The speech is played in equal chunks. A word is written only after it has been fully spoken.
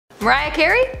Mariah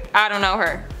Carey? I don't know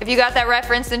her. If you got that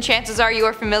reference, then chances are you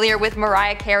are familiar with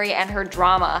Mariah Carey and her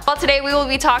drama. Well, today we will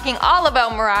be talking all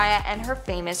about Mariah and her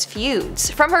famous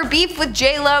feuds. From her beef with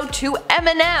J-Lo to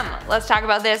Eminem. Let's talk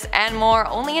about this and more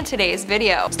only in today's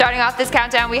video. Starting off this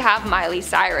countdown, we have Miley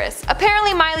Cyrus.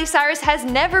 Apparently Miley Cyrus has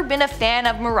never been a fan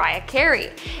of Mariah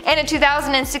Carey. In a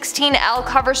 2016 Elle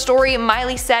cover story,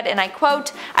 Miley said, and I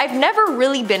quote, "I've never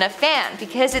really been a fan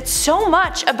because it's so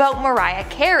much about Mariah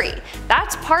Carey.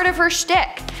 That's part of her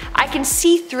shtick. I can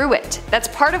see through it. That's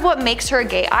part of what makes her a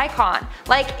gay icon.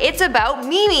 Like, it's about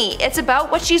Mimi, it's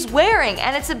about what she's wearing,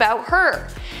 and it's about her."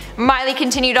 Miley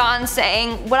continued on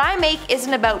saying, "What I make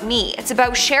isn't about me, it's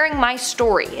about sharing my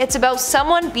story. It's about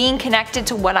someone being connected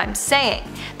to what I'm saying.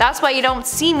 That's why you don't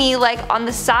see me like on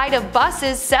the side of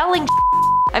buses selling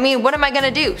I mean, what am I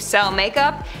gonna do, sell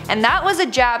makeup?" And that was a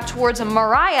jab towards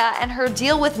Mariah and her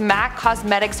deal with MAC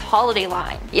Cosmetics holiday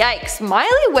line. Yikes,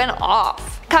 Miley went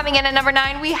off. Coming in at number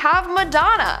 9, we have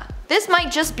Madonna. This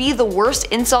might just be the worst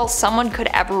insult someone could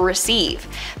ever receive.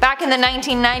 Back in the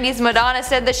 1990s, Madonna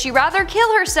said that she'd rather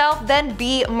kill herself than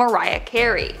be Mariah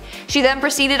Carey. She then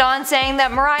proceeded on saying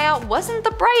that Mariah wasn't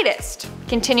the brightest.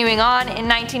 Continuing on, in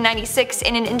 1996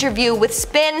 in an interview with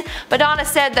Spin, Madonna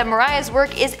said that Mariah's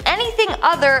work is anything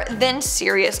other than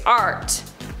serious art.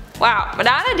 Wow,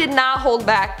 Madonna did not hold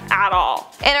back at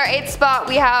all. In our 8th spot,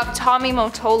 we have Tommy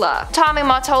Mottola. Tommy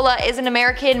Mottola is an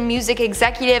American music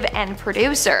executive and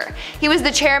producer. He was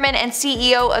the chairman and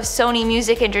CEO of Sony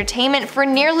Music Entertainment for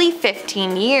nearly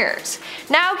 15 years.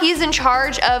 Now he's in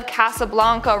charge of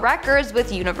Casablanca Records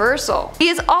with Universal. He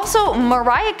is also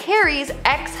Mariah Carey's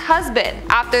ex-husband.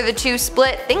 After the two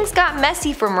split, things got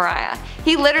messy for Mariah.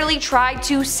 He literally tried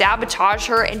to sabotage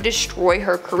her and destroy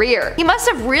her career. He must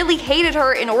have really hated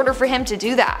her in order for him to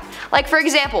do that. Like, for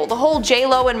example, the whole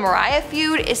J-Lo and Mariah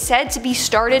feud is said to be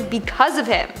started because of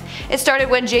him. It started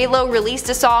when J-Lo released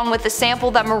a song with a sample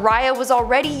that Mariah was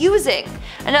already using.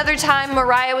 Another time,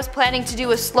 Mariah was planning to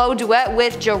do a slow duet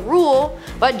with Ja Rule,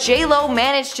 but J-Lo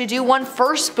managed to do one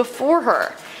first before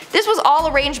her. This was all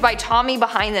arranged by Tommy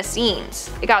behind the scenes.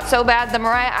 It got so bad that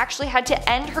Mariah actually had to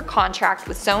end her contract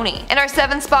with Sony. In our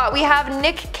 7th spot, we have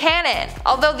Nick Cannon.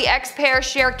 Although the ex-pair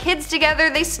share kids together,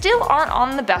 they still aren't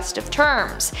on the best of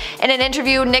terms. In an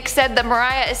interview, Nick said that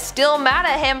Mariah is still mad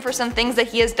at him for some things that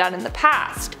he has done in the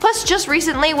past. Plus, just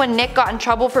recently when Nick got in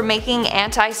trouble for making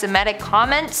anti-Semitic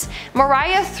comments,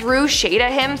 Mariah threw shade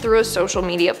at him through a social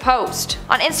media post.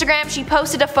 On Instagram, she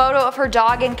posted a photo of her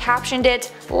dog and captioned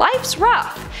it, "Life's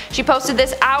rough." She posted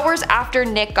this hours after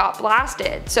Nick got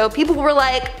blasted, so people were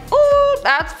like, "Ooh,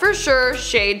 that's for sure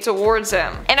shade towards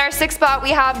him." In our 6th spot, we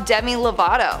have Demi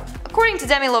Lovato. According to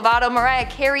Demi Lovato, Mariah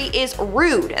Carey is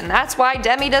rude, and that's why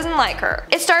Demi doesn't like her.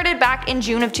 It started back in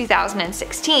June of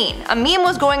 2016. A meme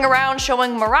was going around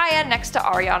showing Mariah next to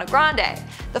Ariana Grande.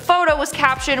 The photo was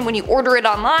captioned "when you order it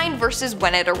online versus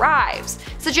when it arrives,"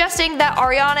 suggesting that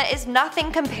Ariana is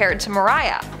nothing compared to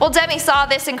Mariah. Well, Demi saw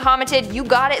this and commented, "You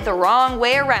got it the wrong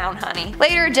way around, honey."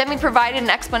 Later, Demi provided an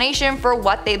explanation for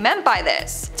what they meant by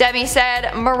this. Demi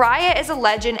said, "Mariah is a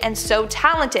legend and so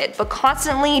talented, but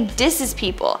constantly disses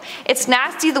people. It's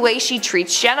nasty the way she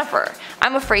treats Jennifer.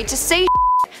 I'm afraid to say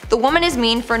the woman is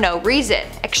mean for no reason.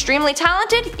 Extremely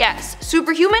talented? Yes.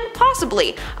 Superhuman?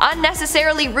 Possibly.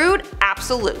 Unnecessarily rude?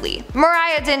 Absolutely."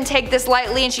 Mariah didn't take this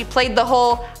lightly and she played the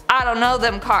whole "I don't know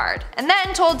them" card, and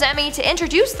then told Demi to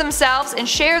introduce themselves and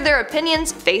share their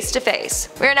opinions face to face.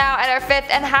 We're now at our 5th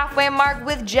and halfway mark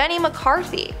with Jenny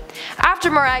McCarthy. After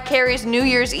Mariah Carey's New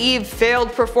Year's Eve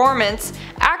failed performance,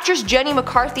 actress Jenny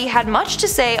McCarthy had much to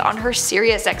say on her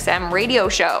SiriusXM radio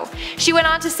show. She went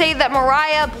on to say that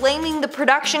Mariah blaming the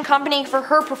production company for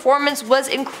her performance was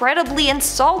incredibly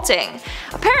insulting.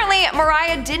 Apparently,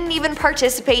 Mariah didn't even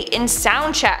participate in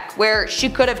soundcheck, where she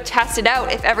could have tested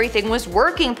out if everything was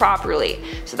working properly,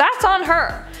 so that's on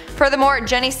her. Furthermore,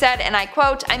 Jenny said, and I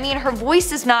quote, "I mean, her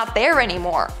voice is not there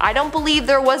anymore. I don't believe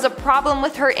there was a problem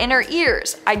with her inner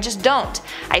ears. I just don't.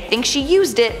 I think she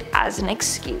used it as an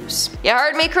excuse." You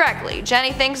heard me correctly.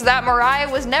 Jenny thinks that Mariah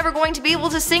was never going to be able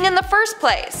to sing in the first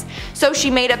place, so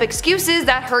she made up excuses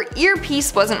that her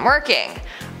earpiece wasn't working.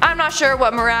 I'm not sure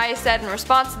what Mariah said in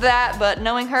response to that, but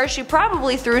knowing her, she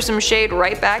probably threw some shade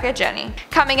right back at Jenny.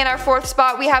 Coming in our 4th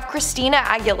spot, we have Christina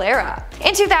Aguilera.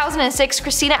 In 2006,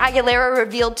 Christina Aguilera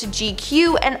revealed to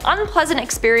GQ an unpleasant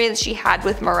experience she had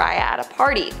with Mariah at a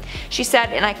party. She said,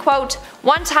 and I quote,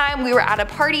 "One time we were at a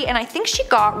party and I think she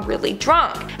got really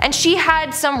drunk, and she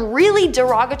had some really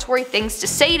derogatory things to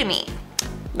say to me."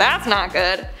 That's not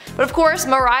good. But of course,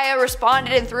 Mariah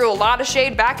responded and threw a lot of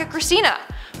shade back at Christina.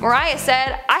 Mariah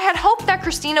said, "I had hoped that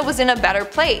Christina was in a better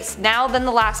place now than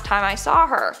the last time I saw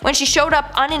her, when she showed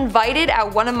up uninvited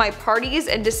at one of my parties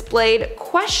and displayed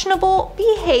questionable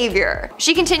behavior."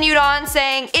 She continued on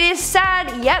saying, "It is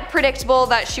sad yet predictable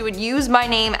that she would use my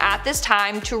name at this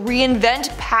time to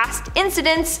reinvent past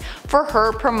incidents for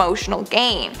her promotional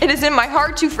gain. It is in my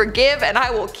heart to forgive and I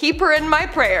will keep her in my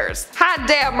prayers." Hot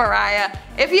damn, Mariah.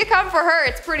 If you come for her,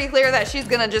 it's pretty clear that she's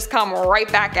gonna just come right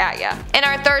back at ya. In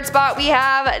our third spot we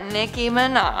have Nicki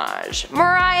Minaj.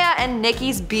 Mariah and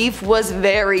Nicki's beef was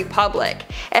very public.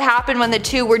 It happened when the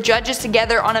two were judges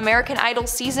together on American Idol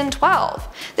season 12.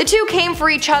 The two came for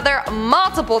each other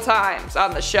multiple times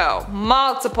on the show.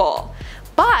 Multiple.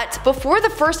 But before the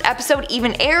first episode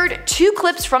even aired, two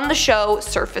clips from the show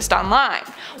surfaced online.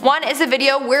 One is a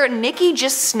video where Nicki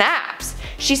just snaps.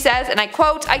 She says, and I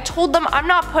quote, "I told them I'm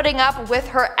not putting up with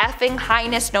her effing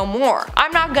highness no more.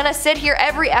 I'm not gonna sit here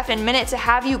every effing minute to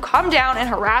have you come down and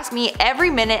harass me every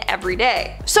minute every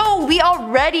day." So we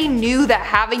already knew that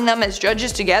having them as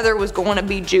judges together was going to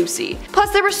be juicy. Plus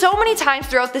there were so many times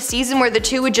throughout the season where the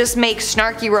two would just make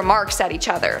snarky remarks at each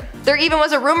other. There even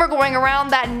was a rumor going around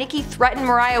that Nicki threatened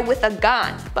Mariah with a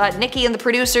gun, but Nicki and the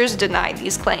producers denied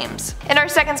these claims. In our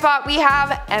second spot we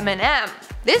have Eminem.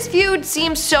 This feud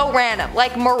seems so random,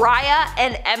 like Mariah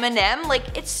and Eminem,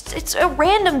 like it's a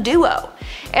random duo.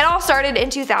 It all started in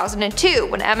 2002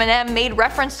 when Eminem made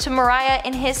reference to Mariah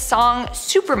in his song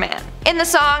Superman. In the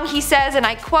song he says, and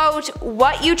I quote,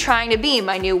 "What you trying to be,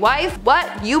 my new wife?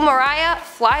 What, you Mariah?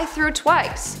 Fly through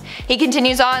twice." He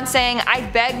continues on saying, "I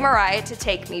beg Mariah to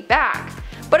take me back."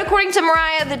 But according to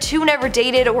Mariah, the two never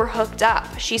dated or hooked up.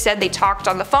 She said they talked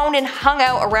on the phone and hung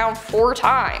out around 4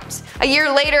 times. A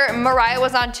year later, Mariah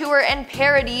was on tour and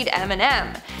parodied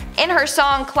Eminem. In her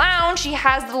song Clown, she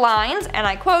has the lines, and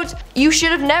I quote, "You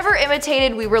should have never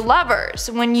imitated We Were Lovers,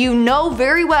 when you know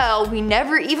very well we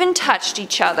never even touched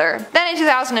each other." Then in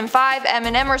 2005,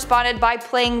 Eminem responded by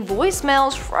playing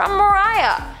voicemails from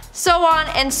Mariah. So on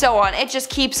and so on, it just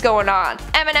keeps going on.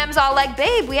 Eminem's all like,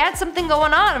 "Babe, we had something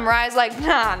going on," and Mariah's like,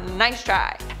 "Nah, nice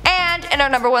try." And in our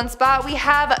number 1 spot we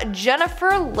have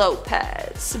Jennifer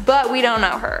Lopez, but we don't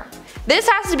know her. This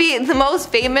has to be the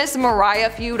most famous Mariah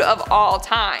feud of all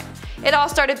time. It all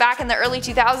started back in the early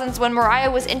 2000s when Mariah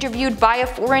was interviewed by a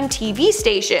foreign TV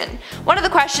station. One of the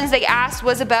questions they asked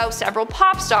was about several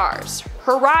pop stars,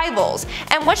 her rivals,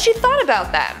 and what she thought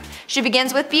about them. She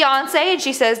begins with Beyonce and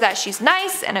she says that she's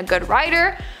nice and a good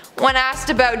writer. When asked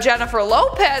about Jennifer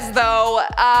Lopez though,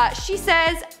 she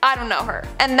says, "I don't know her."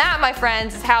 And that, my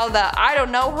friends, is how the "I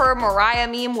don't know her" Mariah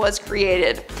meme was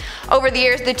created. Over the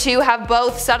years, the two have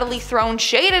both subtly thrown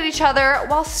shade at each other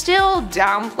while still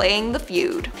downplaying the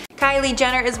feud. Kylie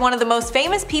Jenner is one of the most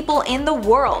famous people in the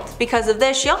world. Because of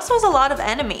this, she also has a lot of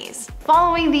enemies.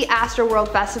 Following the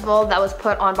Astroworld Festival that was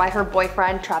put on by her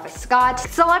boyfriend Travis Scott,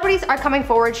 celebrities are coming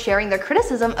forward sharing their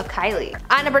criticism of Kylie.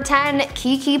 At number 10,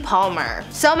 Keke Palmer.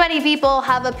 So many people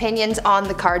have opinions on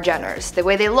the Kardashians. The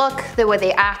way they look, the way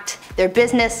they act, their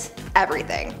business,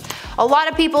 everything. A lot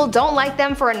of people don't like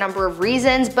them for a number of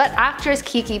reasons, but actress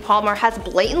Keke Palmer has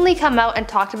blatantly come out and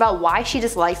talked about why she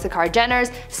dislikes the Kardashians,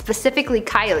 specifically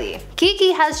Kylie.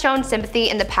 Keke has shown sympathy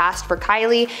in the past for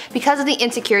Kylie because of the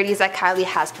insecurities that Kylie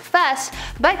has professed,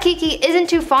 but Keke isn't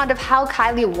too fond of how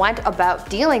Kylie went about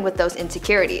dealing with those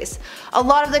insecurities. A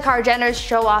lot of the Kardashians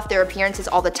show off their appearances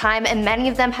all the time, and many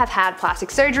of them have had plastic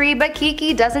surgery, but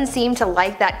Keke doesn't seem to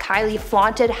like that Kylie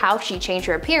flaunted how she changed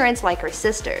her appearance like her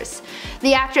sisters.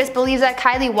 The actress believes that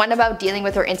Kylie went about dealing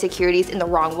with her insecurities in the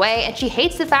wrong way, and she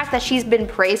hates the fact that she's been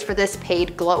praised for this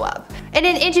paid glow up. In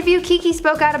an interview, Keke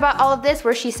spoke out about all of this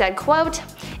where she said, quote,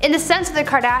 "In the sense of the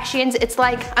Kardashians, it's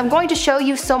like, I'm going to show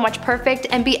you so much perfect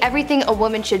and be everything a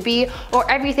woman should be or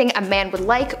everything a man would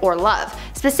like or love.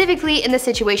 Specifically in the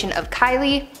situation of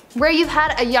Kylie, where you've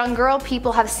had a young girl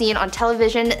people have seen on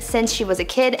television since she was a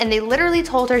kid, and they literally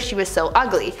told her she was so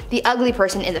ugly, the ugly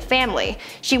person in the family.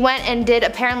 She went and did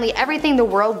apparently everything the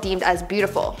world deemed as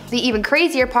beautiful. The even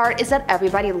crazier part is that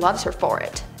everybody loves her for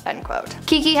it." End quote.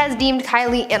 Keke has deemed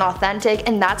Kylie inauthentic,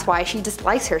 and that's why she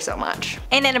dislikes her so much.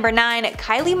 And at number 9,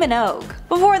 Kylie Minogue.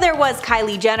 Before there was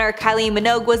Kylie Jenner, Kylie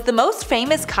Minogue was the most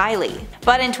famous Kylie.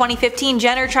 But in 2015,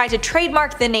 Jenner tried to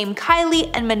trademark the name Kylie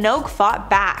and Minogue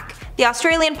fought back. The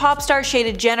Australian pop star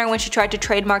shaded Jenner when she tried to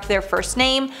trademark their first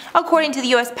name. According to the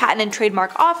US Patent and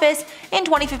Trademark Office, in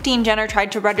 2015 Jenner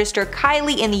tried to register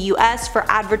Kylie in the US for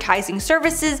advertising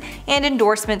services and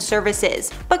endorsement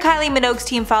services, but Kylie Minogue's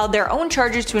team filed their own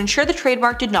charges to ensure the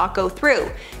trademark did not go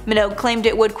through. Minogue claimed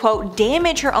it would, quote,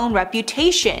 damage her own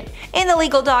reputation. In the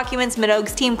legal documents,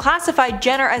 Minogue's team classified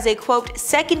Jenner as a, quote,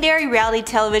 secondary reality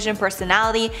television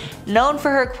personality known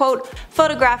for her, quote,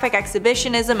 photographic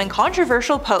exhibitionism and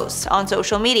controversial posts on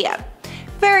social media.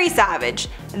 Very savage.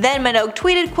 Then Minogue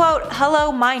tweeted, quote,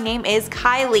 hello, my name is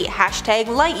Kylie, hashtag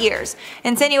lightyears,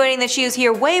 insinuating that she was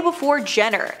here way before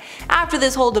Jenner. After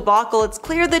this whole debacle, it's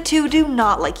clear the two do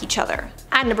not like each other.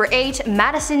 At number 8,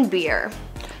 Madison Beer.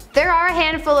 There are a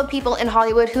handful of people in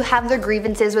Hollywood who have their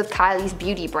grievances with Kylie's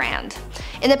beauty brand.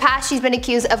 In the past, she's been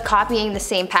accused of copying the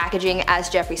same packaging as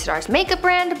Jeffree Star's makeup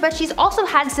brand, but she's also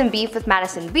had some beef with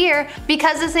Madison Beer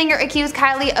because the singer accused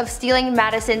Kylie of stealing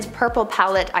Madison's purple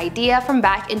palette idea from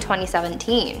back in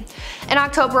 2017. In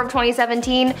October of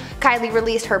 2017, Kylie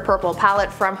released her purple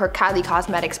palette from her Kylie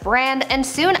Cosmetics brand, and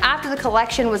soon after the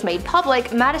collection was made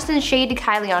public, Madison shaded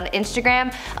Kylie on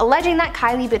Instagram, alleging that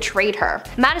Kylie betrayed her.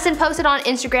 Madison posted on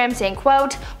Instagram saying,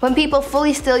 quote, when people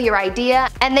fully steal your idea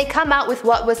and they come out with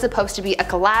what was supposed to be a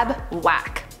collab,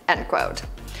 whack, end quote.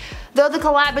 Though the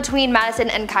collab between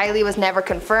Madison and Kylie was never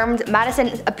confirmed,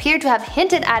 Madison appeared to have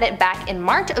hinted at it back in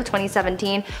March of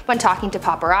 2017 when talking to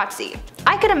paparazzi.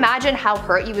 I could imagine how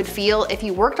hurt you would feel if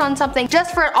you worked on something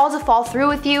just for it all to fall through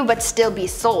with you but still be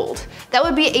sold. That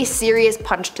would be a serious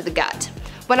punch to the gut.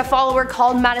 When a follower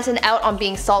called Madison out on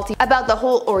being salty about the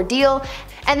whole ordeal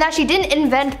and that she didn't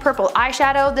invent purple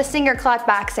eyeshadow, the singer clapped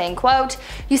back saying, quote,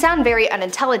 you sound very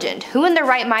unintelligent. Who in their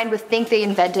right mind would think they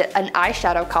invented an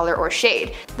eyeshadow color or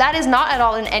shade? That is not at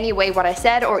all in any way what I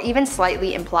said or even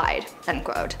slightly implied, end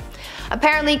quote.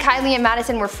 Apparently Kylie and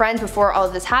Madison were friends before all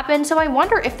of this happened, so I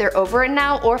wonder if they're over it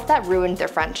now or if that ruined their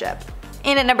friendship.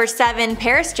 In at number 7,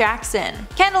 Paris Jackson.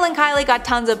 Kendall and Kylie got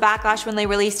tons of backlash when they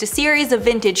released a series of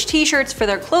vintage t-shirts for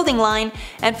their clothing line,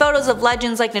 and photos of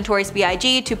legends like Notorious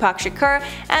B.I.G., Tupac Shakur,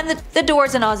 and the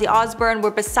Doors and Ozzy Osbourne were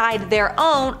beside their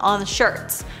own on the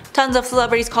shirts. Tons of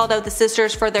celebrities called out the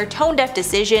sisters for their tone-deaf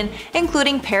decision,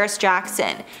 including Paris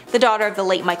Jackson, the daughter of the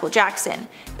late Michael Jackson.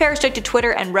 Paris took to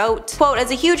Twitter and wrote, quote,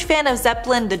 as a huge fan of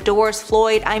Zeppelin, The Doors,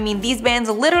 Floyd, I mean these bands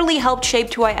literally helped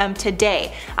shape who I am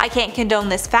today. I can't condone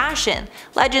this fashion.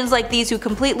 Legends like these who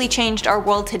completely changed our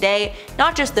world today,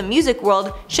 not just the music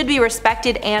world, should be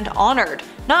respected and honored,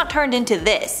 not turned into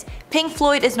this. Pink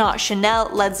Floyd is not Chanel,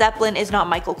 Led Zeppelin is not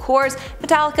Michael Kors,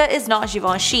 Metallica is not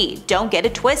Givenchy, don't get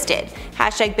it twisted.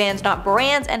 Hashtag bands not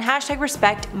brands and hashtag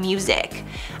respect music.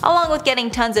 Along with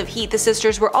getting tons of heat, the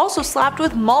sisters were also slapped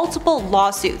with multiple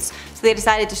lawsuits, so they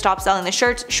decided to stop selling the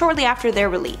shirts shortly after their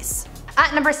release.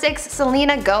 At number 6,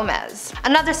 Selena Gomez.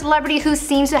 Another celebrity who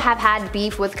seems to have had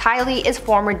beef with Kylie is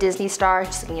former Disney star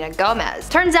Selena Gomez.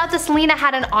 Turns out that Selena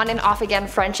had an on and off again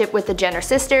friendship with the Jenner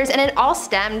sisters, and it all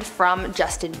stemmed from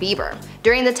Justin Bieber.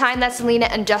 During the time that Selena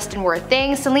and Justin were a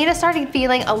thing, Selena started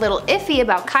feeling a little iffy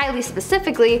about Kylie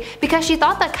specifically because she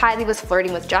thought that Kylie was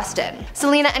flirting with Justin.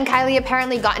 Selena and Kylie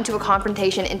apparently got into a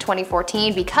confrontation in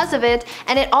 2014 because of it,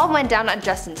 and it all went down at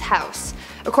Justin's house.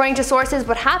 According to sources,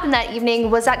 what happened that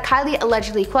evening was that Kylie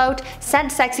allegedly, quote,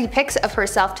 sent sexy pics of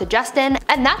herself to Justin,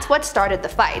 and that's what started the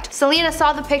fight. Selena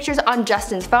saw the pictures on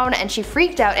Justin's phone and she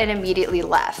freaked out and immediately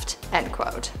left, end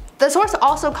quote. The source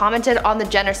also commented on the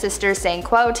Jenner sisters saying,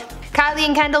 quote, Kylie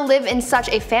and Kendall live in such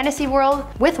a fantasy world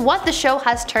with what the show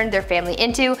has turned their family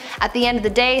into. At the end of the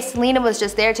day, Selena was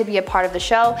just there to be a part of the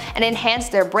show and enhance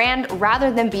their brand rather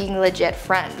than being legit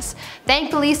friends.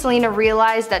 Thankfully, Selena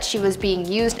realized that she was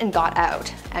being used and got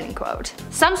out, end quote.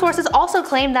 Some sources also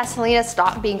claim that Selena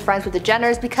stopped being friends with the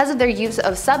Jenners because of their use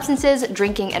of substances,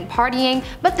 drinking, and partying,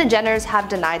 but the Jenners have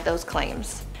denied those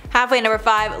claims. Halfway at number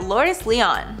 5, Lourdes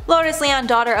Leon. Lourdes Leon,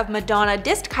 daughter of Madonna,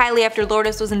 dissed Kylie after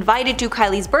Lourdes was invited to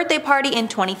Kylie's birthday party in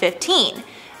 2015.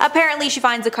 Apparently, she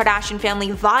finds the Kardashian family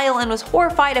vile and was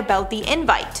horrified about the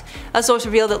invite. A source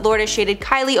revealed that Lourdes shaded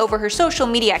Kylie over her social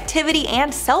media activity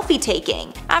and selfie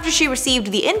taking. After she received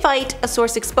the invite, a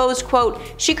source exposed, quote,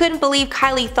 she couldn't believe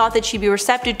Kylie thought that she'd be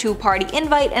receptive to a party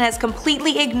invite and has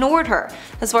completely ignored her.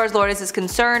 As far as Lourdes is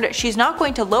concerned, she's not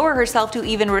going to lower herself to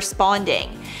even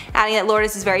responding. Adding that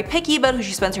Lourdes is very picky about who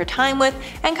she spends her time with,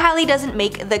 and Kylie doesn't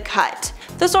make the cut.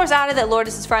 The source added that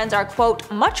Lourdes' friends are, quote,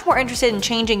 much more interested in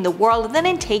changing the world than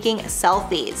in taking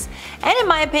selfies. And in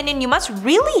my opinion, you must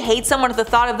really hate someone if the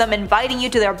thought of them inviting you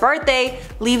to their birthday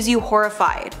leaves you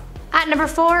horrified. At number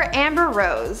 4, Amber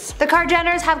Rose. The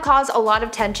Kardashians have caused a lot of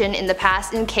tension in the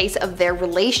past in case of their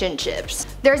relationships.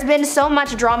 There's been so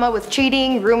much drama with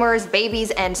cheating, rumors, babies,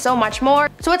 and so much more,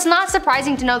 so it's not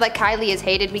surprising to know that Kylie is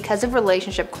hated because of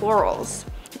relationship quarrels.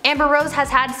 Amber Rose has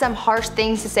had some harsh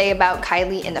things to say about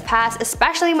Kylie in the past,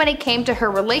 especially when it came to her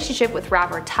relationship with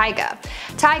rapper Tyga.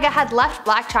 Tyga had left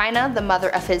Blac Chyna, the mother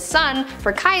of his son,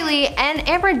 for Kylie, and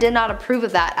Amber did not approve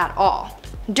of that at all.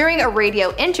 During a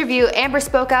radio interview, Amber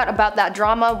spoke out about that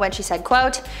drama when she said,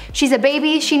 quote, "She's a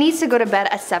baby, she needs to go to bed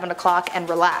at 7 o'clock and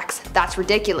relax. That's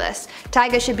ridiculous.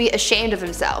 Tyga should be ashamed of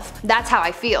himself. That's how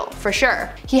I feel, for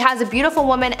sure. He has a beautiful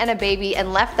woman and a baby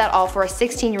and left that all for a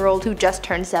 16-year-old who just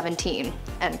turned 17.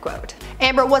 End quote.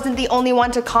 Amber wasn't the only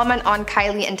one to comment on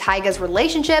Kylie and Tyga's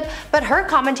relationship, but her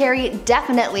commentary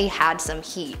definitely had some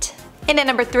heat. In at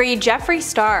number 3, Jeffree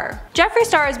Star. Jeffree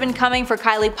Star has been coming for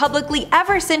Kylie publicly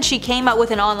ever since she came out with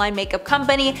an online makeup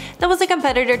company that was a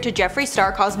competitor to Jeffree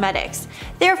Star Cosmetics.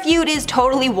 Their feud is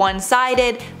totally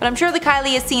one-sided, but I'm sure that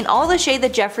Kylie has seen all the shade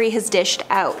that Jeffree has dished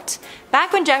out.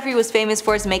 Back when Jeffree was famous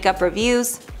for his makeup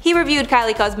reviews, he reviewed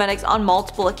Kylie Cosmetics on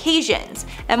multiple occasions,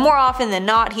 and more often than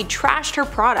not, he trashed her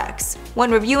products. When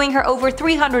reviewing her over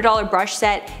 $300 brush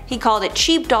set, he called it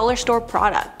cheap dollar store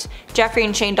product. Jeffree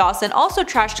and Shane Dawson also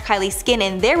trashed Kylie's skin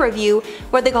in their review,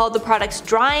 where they called the products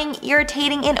drying,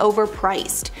 irritating, and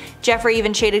overpriced. Jeffree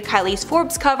even shaded Kylie's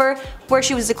Forbes cover, where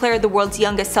she was declared the world's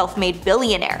youngest self-made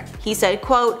billionaire. He said,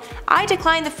 quote, "I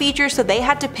declined the feature so they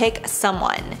had to pick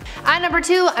someone." At number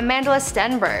 2, Amandla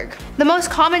Stenberg. The most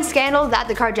common scandal that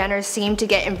the Kardashians seem to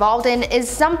get involved in is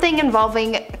something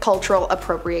involving cultural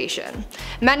appropriation.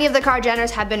 Many of the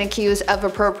Kardashians have been accused of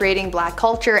appropriating black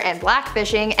culture and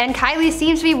blackfishing, and Kylie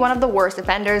seems to be one of the worst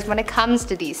offenders when it comes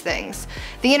to these things.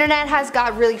 The internet has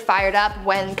got really fired up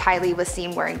when Kylie was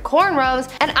seen wearing cornrows,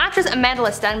 and actress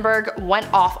Amandla Stenberg went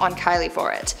off on Kylie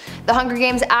for it. The Hunger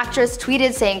Games actress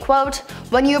tweeted saying, quote,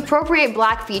 "When you appropriate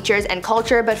black features and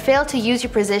culture but fail to use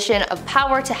your position of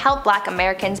power to help black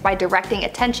Americans by directing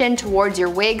attention towards your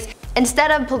wigs instead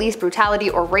of police brutality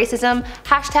or racism,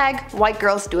 hashtag white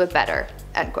girls do it better."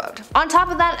 End quote. On top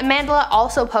of that, Amandla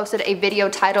also posted a video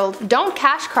titled "Don't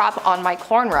Cash Crop on My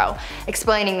Cornrow,"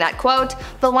 explaining that, quote,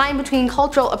 "The line between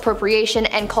cultural appropriation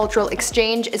and cultural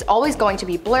exchange is always going to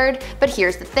be blurred, but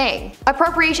here's the thing.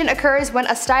 Appropriation occurs when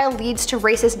a style leads to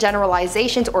racist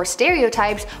generalizations or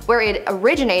stereotypes where it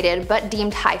originated but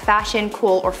deemed high fashion,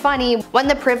 cool, or funny when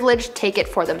the privileged take it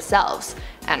for themselves."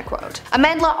 End quote.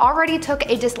 Amandla already took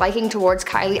a disliking towards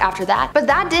Kylie after that, but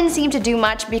that didn't seem to do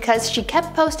much because she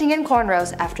kept posting in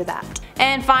cornrows after that.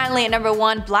 And finally at number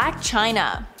 1, Blac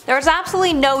Chyna. There is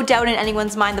absolutely no doubt in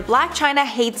anyone's mind that Blac Chyna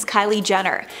hates Kylie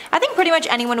Jenner. I think pretty much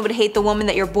anyone would hate the woman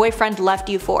that your boyfriend left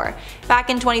you for. Back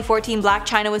in 2014, Blac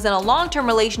Chyna was in a long-term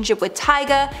relationship with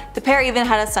Tyga. The pair even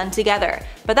had a son together.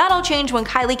 But that all changed when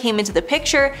Kylie came into the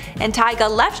picture, and Tyga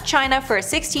left Chyna for a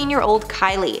 16-year-old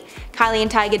Kylie. Kylie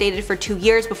and Tyga dated for 2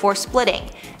 years before splitting.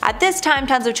 At this time,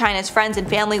 tons of Chyna's friends and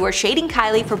family were shading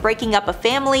Kylie for breaking up a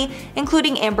family,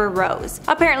 including Amber Rose.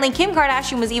 Apparently, Kim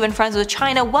Kardashian was even friends with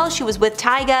Chyna while she was with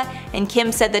Tyga, and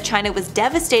Kim said that Chyna was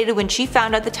devastated when she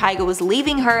found out that Tyga was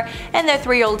leaving her and their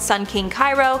 3-year-old son King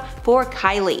Cairo for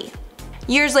Kylie.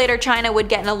 Years later, Chyna would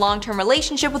get in a long-term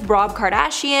relationship with Rob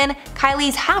Kardashian,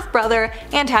 Kylie's half-brother,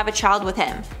 and have a child with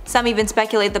him. Some even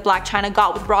speculate that Blac Chyna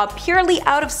got with Rob purely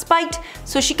out of spite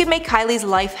so she could make Kylie's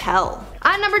life hell.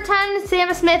 At number 10,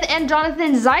 Sam Smith and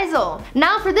Jonathan Zylka.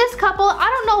 Now for this couple, I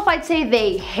don't know if I'd say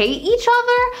they hate each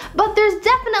other, but there's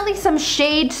definitely some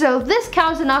shade, so this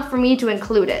counts enough for me to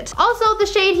include it. Also, the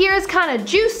shade here is kinda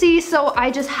juicy, so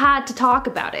I just had to talk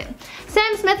about it.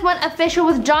 Sam Smith went official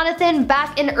with Jonathan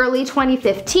back in early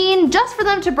 2015, just for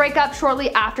them to break up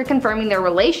shortly after confirming their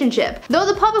relationship. Though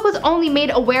the public was only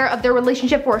made aware of their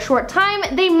relationship for a short time,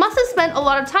 they must have spent a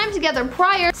lot of time together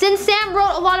prior, since Sam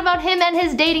wrote a lot about him and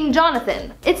his dating Jonathan.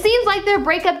 It seems like their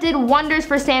breakup did wonders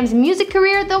for Sam's music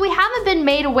career, though we haven't been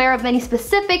made aware of many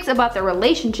specifics about their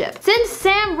relationship. Since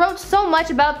Sam wrote so much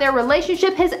about their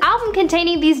relationship, his album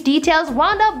containing these details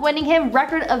wound up winning him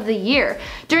Record of the Year.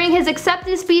 During his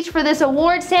acceptance speech for this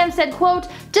award, Sam said, quote,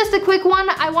 "Just a quick one,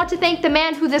 I want to thank the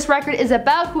man who this record is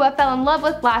about, who I fell in love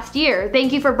with last year.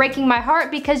 Thank you for breaking my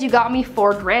heart because you got me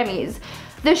 4 Grammys.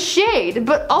 The shade,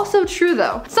 but also true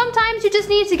though. Sometimes you just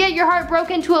need to get your heart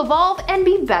broken to evolve and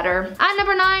be better. At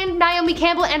number 9, Naomi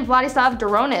Campbell and Vladislav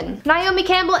Doronin. Naomi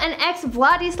Campbell and ex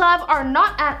Vladislav are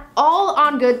not at all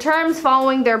on good terms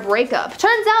following their breakup.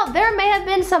 Turns out there may have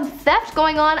been some theft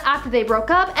going on after they broke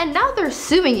up, and now they're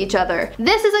suing each other.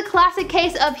 This is a classic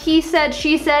case of he said,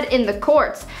 she said in the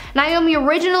courts. Naomi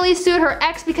originally sued her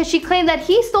ex because she claimed that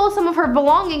he stole some of her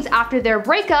belongings after their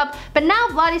breakup, but now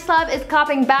Vladislav is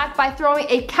copping back by throwing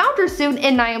a countersuit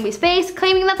in Naomi's face,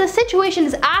 claiming that the situation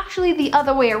is actually the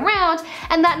other way around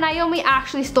and that Naomi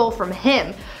actually stole from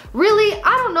him. Really,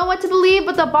 I don't know what to believe,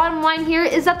 but the bottom line here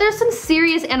is that there's some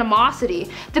serious animosity.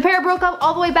 The pair broke up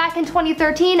all the way back in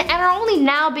 2013 and are only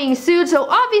now being sued, so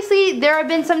obviously there have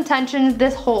been some tensions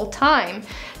this whole time.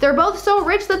 They're both so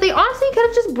rich that they honestly could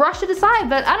have just brushed it aside,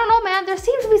 but I don't know, man, there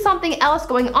seems to be something else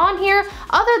going on here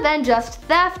other than just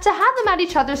theft to have them at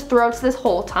each other's throats this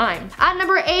whole time. At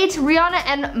number 8, Rihanna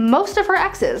and most of her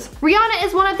exes. Rihanna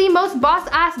is one of the most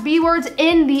boss-ass B-words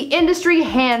in the industry,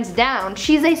 hands down.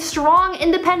 She's a strong,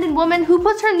 independent woman who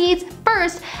puts her needs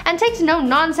first and takes no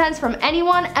nonsense from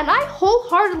anyone, and I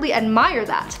wholeheartedly admire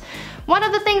that. One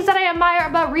of the things that I admire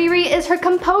about Riri is her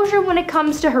composure when it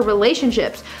comes to her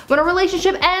relationships. When a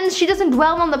relationship ends, she doesn't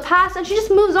dwell on the past and she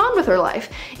just moves on with her life.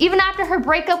 Even after her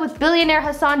breakup with billionaire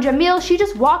Hassan Jamil, she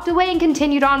just walked away and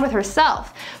continued on with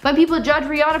herself. When people judge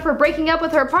Rihanna for breaking up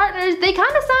with her partners, they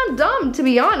kinda sound dumb, to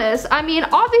be honest. I mean,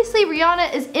 obviously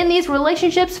Rihanna is in these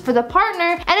relationships for the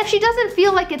partner, and if she doesn't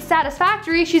feel like it's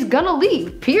satisfactory, she's gonna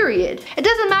leave, period. It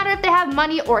doesn't matter if they have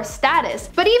money or status.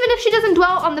 But even if she doesn't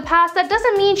dwell on the past, that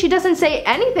doesn't mean she doesn't say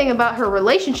anything about her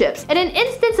relationships. In an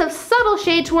instance of subtle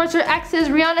shade towards her exes,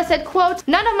 Rihanna said, quote,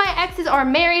 "None of my exes are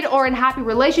married or in happy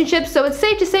relationships, so it's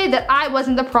safe to say that I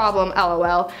wasn't the problem,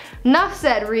 lol." Nuff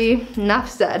said, Ree.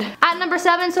 Nuff said. At number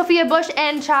 7, Sophia Bush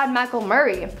and Chad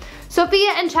McElmurray.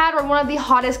 Sophia and Chad were one of the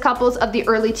hottest couples of the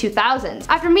early 2000s.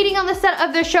 After meeting on the set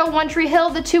of their show One Tree Hill,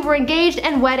 the two were engaged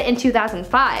and wed in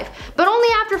 2005. But only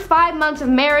after 5 months of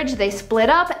marriage, they split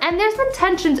up, and there's been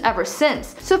tensions ever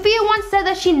since. Sophia once said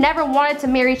that she never wanted to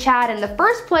marry Chad in the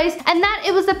first place, and that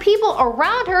it was the people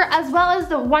around her as well as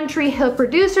the One Tree Hill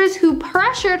producers who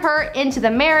pressured her into the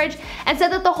marriage and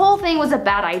said that the whole thing was a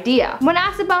bad idea. When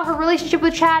asked about her relationship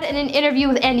with Chad in an interview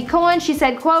with Andy Cohen, she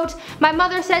said, quote, "My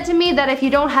mother said to me that if you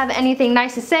don't have anything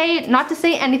nice to say, not to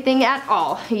say anything at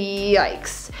all."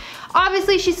 Yikes.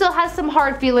 Obviously, she still has some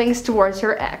hard feelings towards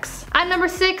her ex. At number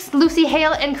 6, Lucy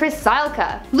Hale and Chris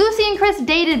Zylka. Lucy and Chris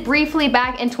dated briefly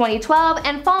back in 2012,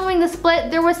 and following the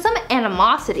split, there was some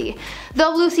animosity.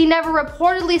 Though Lucy never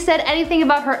reportedly said anything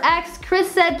about her ex,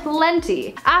 Chris said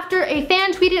plenty. After a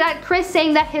fan tweeted at Chris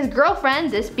saying that his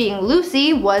girlfriend, this being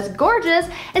Lucy, was gorgeous,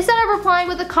 instead of replying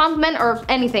with a compliment or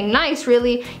anything nice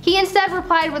really, he instead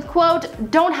replied with, quote,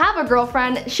 "Don't have a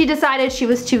girlfriend, she decided she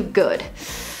was too good."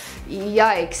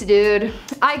 Yikes, dude.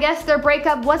 I guess their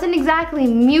breakup wasn't exactly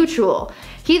mutual.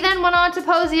 He then went on to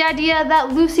pose the idea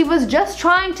that Lucy was just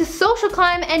trying to social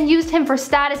climb and used him for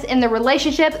status in the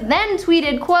relationship, then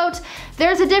tweeted, quote,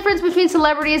 "There's a difference between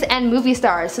celebrities and movie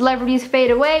stars. Celebrities fade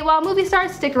away while movie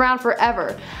stars stick around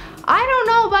forever." I don't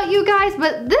know about you guys,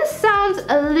 but this sounds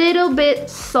a little bit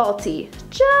salty.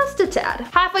 Just a tad.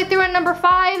 Halfway through at number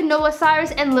 5, Noah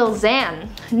Cyrus and Lil Xan.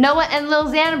 Noah and Lil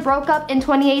Xan broke up in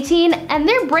 2018, and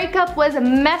their breakup was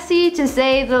messy to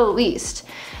say the least.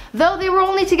 Though they were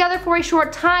only together for a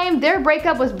short time, their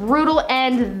breakup was brutal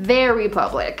and very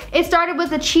public. It started with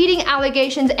the cheating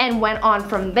allegations and went on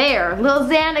from there. Lil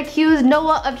Xan accused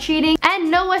Noah of cheating, and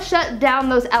Noah shut down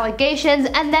those allegations,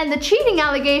 and then the cheating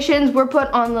allegations were put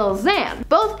on Lil Xan.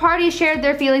 Both parties shared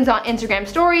their feelings on Instagram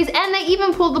stories, and they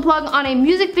even pulled the plug on a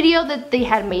music video that they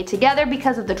had made together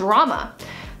because of the drama.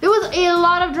 There was a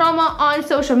lot of drama on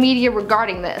social media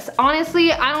regarding this.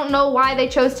 Honestly, I don't know why they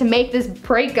chose to make this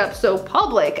breakup so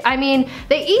public. I mean,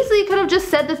 they easily could have just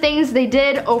said the things they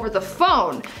did over the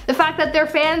phone. The fact that their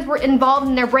fans were involved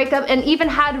in their breakup and even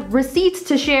had receipts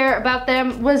to share about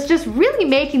them was just really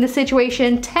making the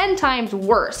situation 10 times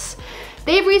worse.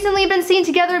 They've recently been seen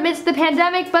together amidst the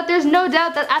pandemic, but there's no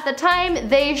doubt that at the time,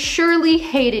 they surely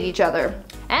hated each other.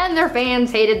 And their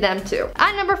fans hated them too.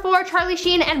 At number 4, Charlie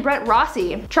Sheen and Brett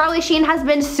Rossi. Charlie Sheen has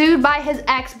been sued by his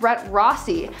ex, Brett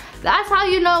Rossi. That's how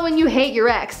you know when you hate your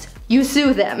ex. You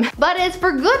sue them. But it's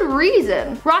for good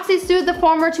reason. Rossi sued the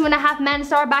former 2.5 Men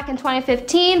star back in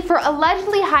 2015 for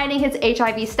allegedly hiding his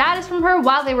HIV status from her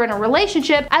while they were in a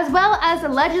relationship, as well as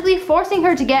allegedly forcing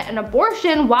her to get an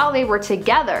abortion while they were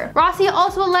together. Rossi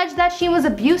also alleged that Sheen was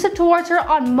abusive towards her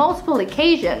on multiple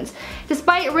occasions.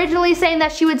 Despite originally saying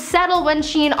that she would settle when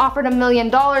Sheen offered $1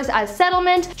 million as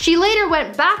settlement, she later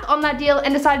went back on that deal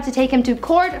and decided to take him to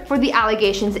court for the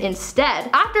allegations instead.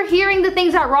 After hearing the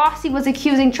things that Rossi was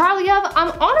accusing Charlie finale of,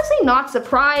 I'm honestly not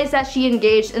surprised that she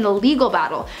engaged in a legal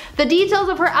battle. The details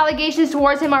of her allegations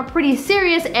towards him are pretty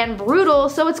serious and brutal,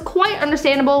 so it's quite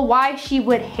understandable why she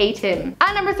would hate him.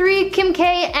 At number 3, Kim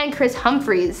K and Kris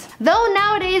Humphries. Though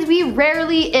nowadays we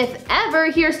rarely, if ever,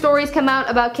 hear stories come out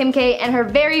about Kim K and her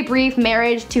very brief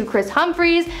marriage to Kris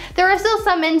Humphries, there are still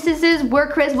some instances where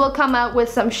Kris will come out with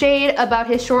some shade about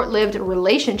his short-lived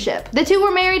relationship. The two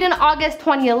were married in August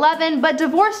 2011, but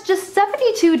divorced just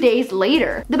 72 days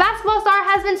later. The basketball star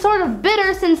has been sort of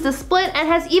bitter since the split and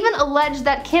has even alleged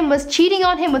that Kim was cheating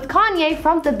on him with Kanye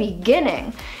from the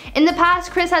beginning. In the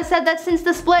past, Kris has said that since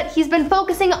the split, he's been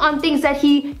focusing on things that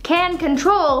he can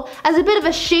control, as a bit of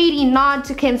a shady nod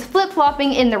to Kim's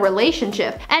flip-flopping in the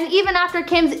relationship. And even after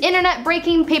Kim's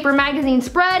internet-breaking Paper Magazine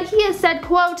spread, he has said,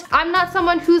 quote, "I'm not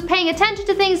someone who's paying attention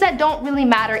to things that don't really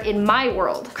matter in my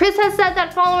world." Kris has said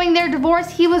that following their divorce,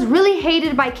 he was really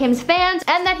hated by Kim's fans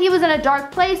and that he was in a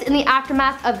dark place in the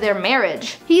aftermath of their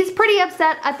marriage. He's pretty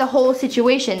upset at the whole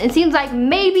situation. It seems like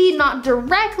maybe not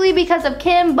directly because of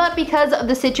Kim, but because of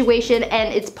the situation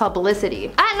and its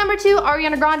publicity. At number 2,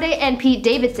 Ariana Grande and Pete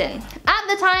Davidson. At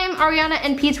the time, Ariana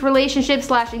and Pete's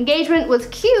relationship/engagement was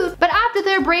cute, but after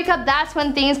their breakup, that's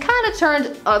when things kinda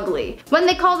turned ugly. When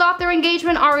they called off their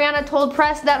engagement, Ariana told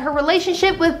press that her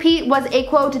relationship with Pete was a,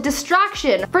 quote,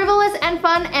 distraction, frivolous and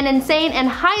fun and insane and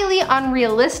highly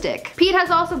unrealistic. Pete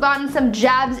has also gotten some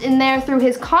jabs in there through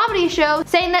his comedy show,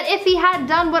 saying that if he had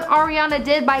done what Ariana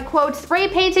did by, quote, spray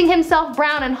painting himself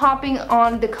brown and hopping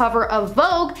on the cover of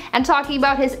Vogue and talking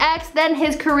about his ex, then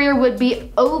his career would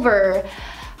be over.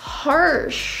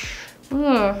 Harsh.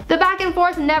 The back and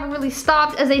forth never really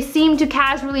stopped as they seemed to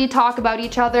casually talk about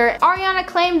each other. Ariana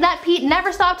claimed that Pete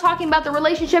never stopped talking about the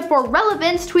relationship for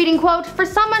relevance, tweeting, quote, "For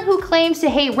someone who claims to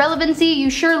hate relevancy, you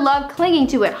sure love clinging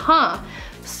to it, huh?"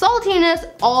 Saltiness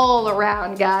all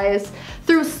around, guys.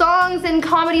 Through songs and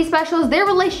comedy specials, their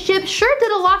relationship sure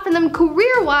did a lot for them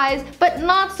career-wise, but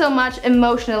not so much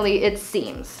emotionally, it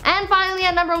seems. And finally,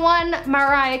 at number 1,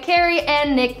 Mariah Carey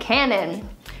and Nick Cannon.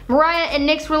 Mariah and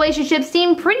Nick's relationship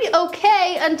seemed pretty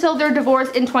okay until their divorce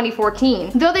in 2014.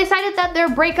 Though they cited that their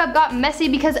breakup got messy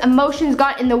because emotions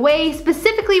got in the way,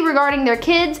 specifically regarding their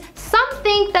kids, some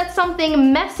think that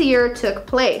something messier took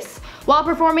place. While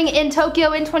performing in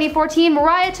Tokyo in 2014,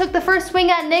 Mariah took the first swing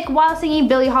at Nick while singing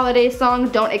Billie Holiday's song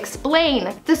Don't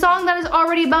Explain. The song that is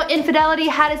already about infidelity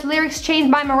had its lyrics changed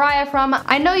by Mariah from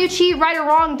 "I know you cheat, right or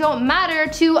wrong don't matter"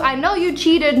 to "I know you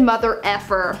cheated, mother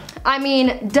effer." I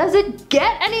mean, does it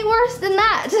get any worse than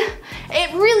that?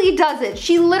 It really doesn't.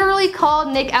 She literally called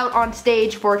Nick out on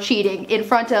stage for cheating in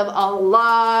front of a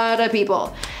lot of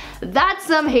people. That's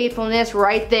some hatefulness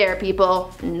right there, people.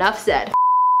 Enough said.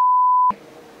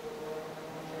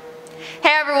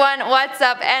 Hey everyone, what's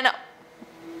up? And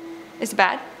is it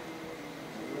bad?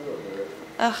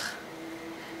 Ugh.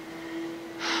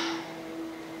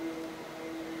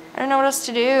 I don't know what else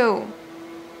to do. Yeah,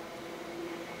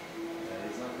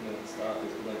 he's not gonna stop.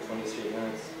 It's been like 20 straight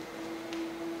minutes.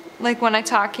 Like when I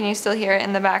talk, can you still hear it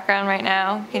in the background right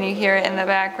now? Can you hear it in the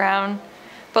background?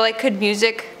 But like, could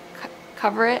music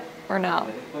cover it or no? I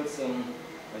think put some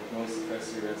like noise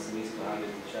suppressor and some music behind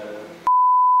it to try to.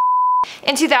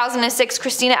 In 2006,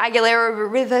 Christina Aguilera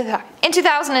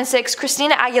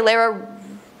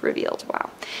revealed, wow.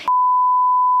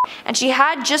 And she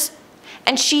had just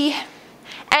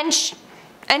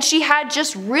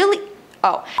really,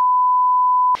 oh.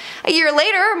 A year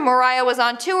later, Mariah was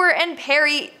on tour and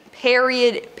parodied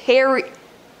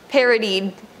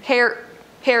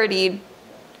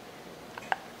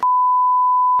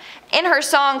in her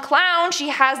song Clown. She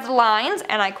has the lines,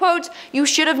 and I quote, "You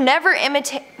should have never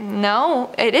imitated,"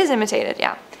 no, it is imitated,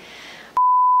 yeah.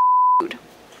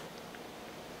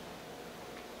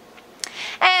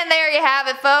 And there you have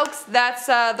it, folks. That's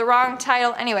the wrong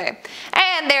title anyway.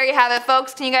 And there you have it,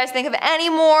 folks. Can you guys think of any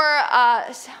more,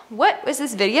 what was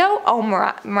this video? Oh,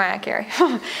 Mariah Carey.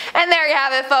 And there you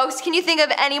have it, folks. Can you think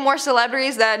of any more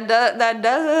celebrities that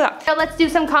So let's do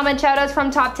some comment shoutouts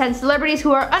from top 10 celebrities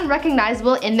who are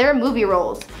unrecognizable in their movie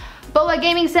roles. Boa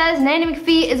Gaming says, Nanny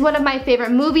McPhee is one of my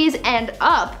favorite movies, and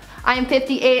Up. I am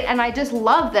 58 and I just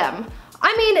love them.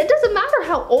 I mean, it doesn't matter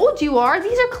how old you are.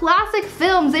 These are classic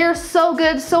films. They are so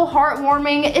good, so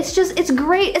heartwarming. It's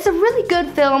great. It's a really good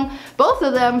film, both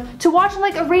of them, to watch on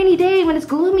like a rainy day when it's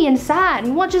gloomy and sad.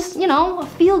 You want just, you know, a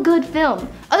feel-good film.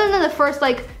 Other than the first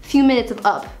like few minutes of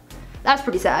Up. That's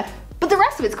pretty sad. But the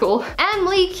rest of it's cool.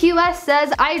 Emily QS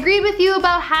says, I agreed with you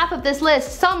about half of this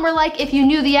list. Some were like, if you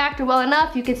knew the actor well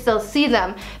enough, you could still see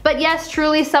them. But yes,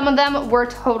 truly, some of them were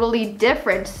totally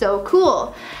different. So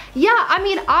cool. Yeah, I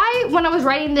mean, when I was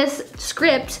writing this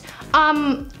script,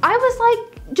 I was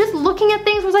like, just looking at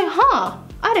things was like, huh,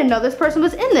 I didn't know this person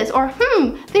was in this, or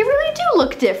they really do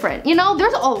look different. You know,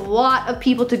 there's a lot of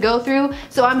people to go through,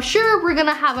 so I'm sure we're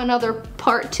gonna have another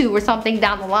part 2 or something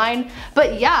down the line.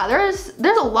 But yeah, there's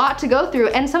a lot to go through,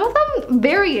 and some of them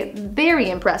very,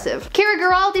 very impressive. Kira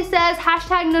Giraldi says,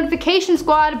 hashtag notification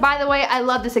squad. By the way, I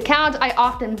love this account. I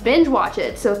often binge watch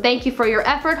it, so thank you for your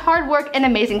effort, hard work, and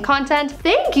amazing content.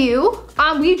 Thank you.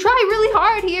 We try really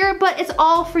hard here, but it's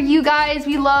all for you guys.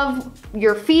 We love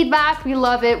your feedback. We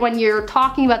love it when you're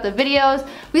talking about the videos.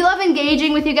 We love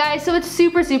engaging with you guys, so it's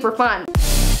super, super fun.